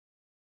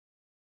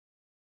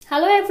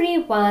Hello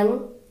everyone.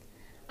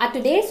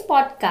 Today's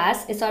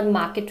podcast is on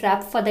market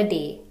wrap for the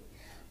day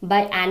by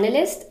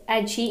analyst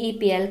at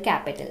GEPL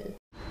Capital.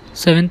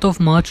 7th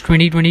of March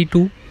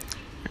 2022,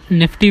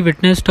 Nifty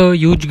witnessed a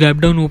huge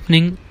gap down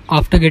opening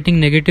after getting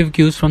negative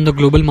cues from the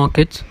global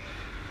markets.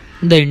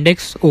 The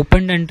index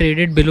opened and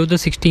traded below the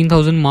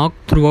 16,000 mark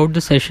throughout the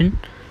session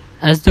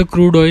as the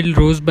crude oil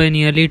rose by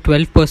nearly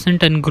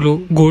 12% and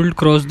gold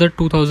crossed the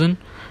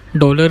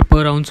 $2,000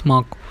 per ounce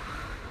mark.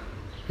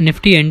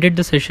 Nifty ended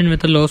the session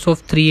with a loss of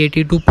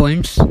 382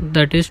 points,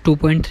 that is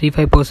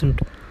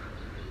 2.35%.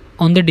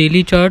 On the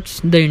daily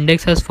charts, the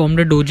index has formed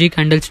a doji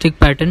candlestick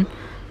pattern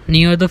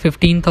near the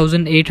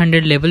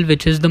 15,800 level,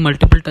 which is the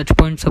multiple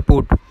touchpoint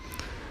support.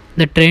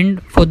 The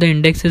trend for the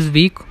index is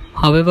weak.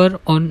 However,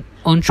 on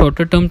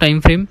shorter term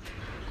time frame,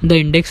 the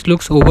index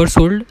looks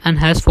oversold and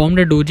has formed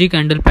a doji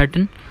candle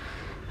pattern.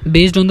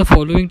 Based on the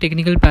following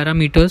technical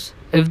parameters,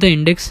 if the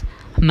index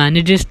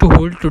manages to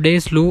hold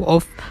today's low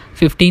of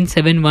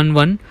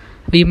 15,711,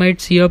 we might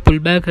see a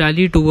pullback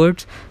rally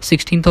towards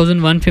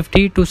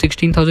 16,150 to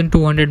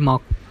 16,200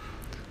 mark.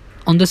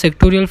 On the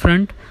sectorial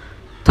front,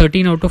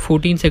 13 out of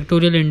 14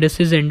 sectorial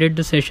indices ended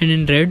the session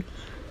in red,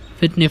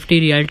 with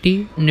Nifty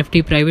Realty,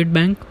 Nifty Private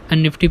Bank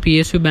and Nifty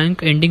PSU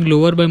Bank ending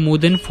lower by more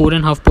than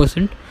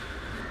 4.5%.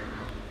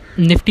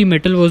 Nifty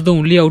Metal was the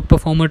only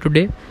outperformer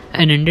today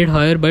and ended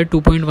higher by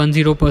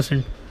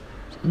 2.10%.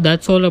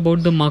 That's all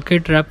about the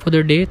market wrap for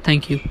the day.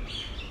 Thank you.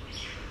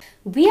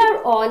 We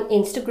are on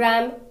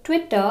Instagram,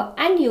 Twitter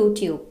and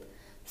YouTube.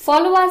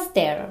 Follow us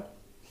there.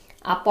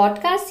 Our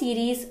podcast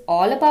series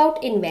all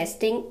about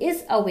investing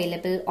is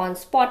available on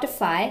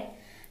Spotify,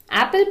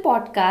 Apple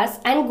Podcasts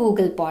and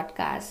Google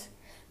Podcasts.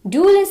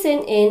 Do listen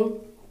in.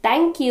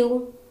 Thank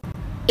you.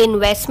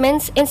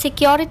 Investments in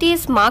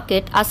securities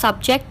market are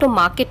subject to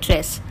market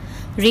risk.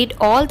 Read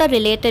all the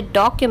related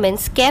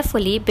documents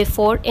carefully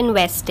before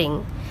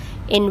investing.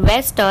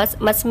 Investors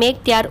must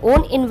make their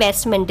own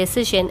investment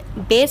decision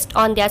based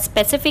on their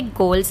specific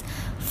goals,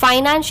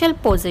 financial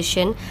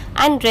position,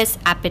 and risk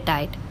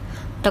appetite.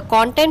 The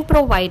content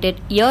provided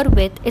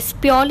herewith is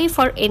purely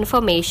for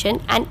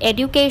information and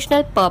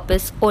educational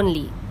purpose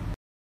only.